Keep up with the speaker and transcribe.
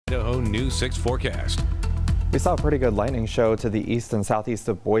Idaho News 6 forecast. We saw a pretty good lightning show to the east and southeast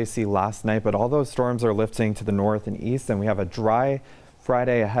of Boise last night, but all those storms are lifting to the north and east, and we have a dry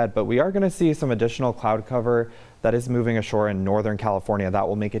Friday ahead. But we are going to see some additional cloud cover that is moving ashore in Northern California. That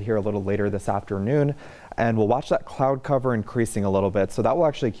will make it here a little later this afternoon, and we'll watch that cloud cover increasing a little bit. So that will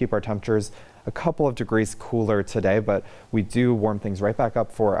actually keep our temperatures a couple of degrees cooler today, but we do warm things right back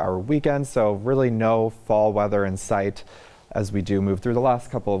up for our weekend. So really no fall weather in sight as we do move through the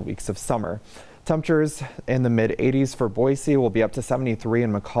last couple of weeks of summer. Temperatures in the mid 80s for Boise, will be up to 73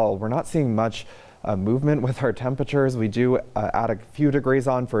 in McCall. We're not seeing much movement with our temperatures. We do add a few degrees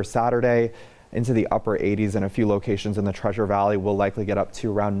on for Saturday into the upper 80s in a few locations in the Treasure Valley. We'll likely get up to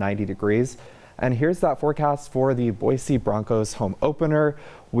around 90 degrees. And here's that forecast for the Boise Broncos home opener.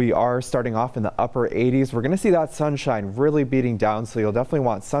 We are starting off in the upper 80s. We're going to see that sunshine really beating down, so you'll definitely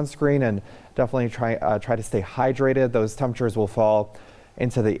want sunscreen and definitely try to stay hydrated. Those temperatures will fall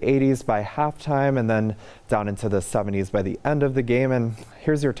into the 80s by halftime and then down into the 70s by the end of the game. And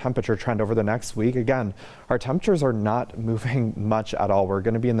here's your temperature trend over the next week. Again, our temperatures are not moving much at all. We're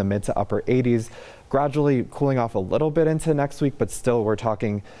going to be in the mid to upper 80s, gradually cooling off a little bit into next week, but still we're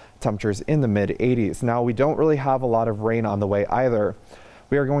talking temperatures in the mid 80s. Now, we don't really have a lot of rain on the way either.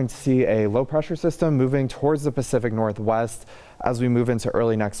 We are going to see a low pressure system moving towards the Pacific Northwest as we move into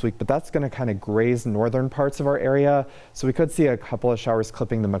early next week, but that's going to kind of graze northern parts of our area. So we could see a couple of showers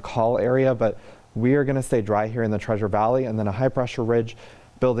clipping the McCall area, but we are going to stay dry here in the Treasure Valley, and then a high pressure ridge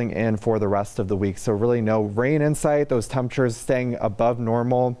building in for the rest of the week. So really no rain in sight. Those temperatures staying above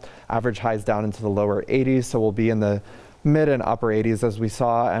normal, average highs down into the lower 80s. So we'll be in the mid and upper 80s as we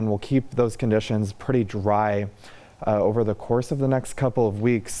saw, and we'll keep those conditions pretty dry over the course of the next couple of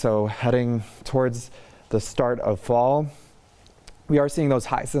weeks. So heading towards the start of fall, we are seeing those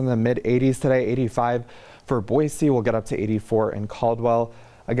highs in the mid 80s today. 85 for Boise. We'll get up to 84 in Caldwell.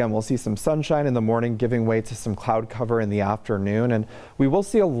 Again, we'll see some sunshine in the morning, giving way to some cloud cover in the afternoon. And we will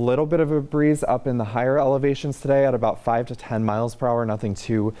see a little bit of a breeze up in the higher elevations today at about 5 to 10 miles per hour. Nothing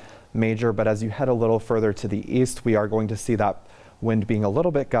too major, but as you head a little further to the east, we are going to see that wind being a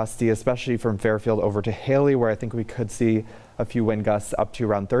little bit gusty, especially from Fairfield over to Haley, where I think we could see a few wind gusts up to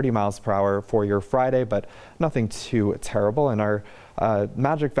around 30 miles per hour for your Friday, but nothing too terrible. And our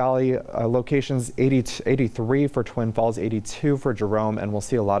Magic Valley locations, 83 for Twin Falls, 82 for Jerome, and we'll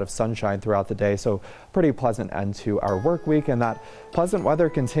see a lot of sunshine throughout the day. So pretty pleasant end to our work week, and that pleasant weather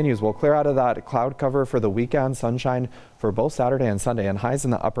continues. We'll clear out of that cloud cover for the weekend, sunshine for both Saturday and Sunday, and highs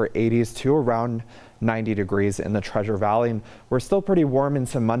in the upper 80s to around 90 degrees in the Treasure Valley. And we're still pretty warm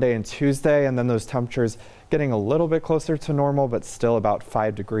into Monday and Tuesday, and then those temperatures getting a little bit closer to normal, but still about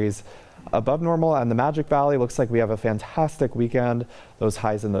 5 degrees above normal. And the Magic Valley looks like we have a fantastic weekend, those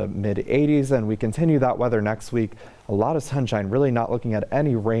highs in the mid 80s, and we continue that weather next week. A lot of sunshine, really not looking at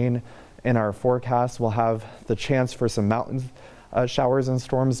any rain in our forecast. We'll have the chance for some mountain showers and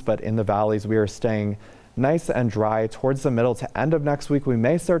storms, but in the valleys we are staying nice and dry. Towards the middle to end of next week, we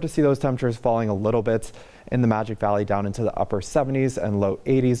may start to see those temperatures falling a little bit in the Magic Valley down into the upper 70s and low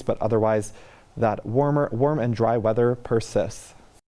 80s, but otherwise that warm and dry weather persists.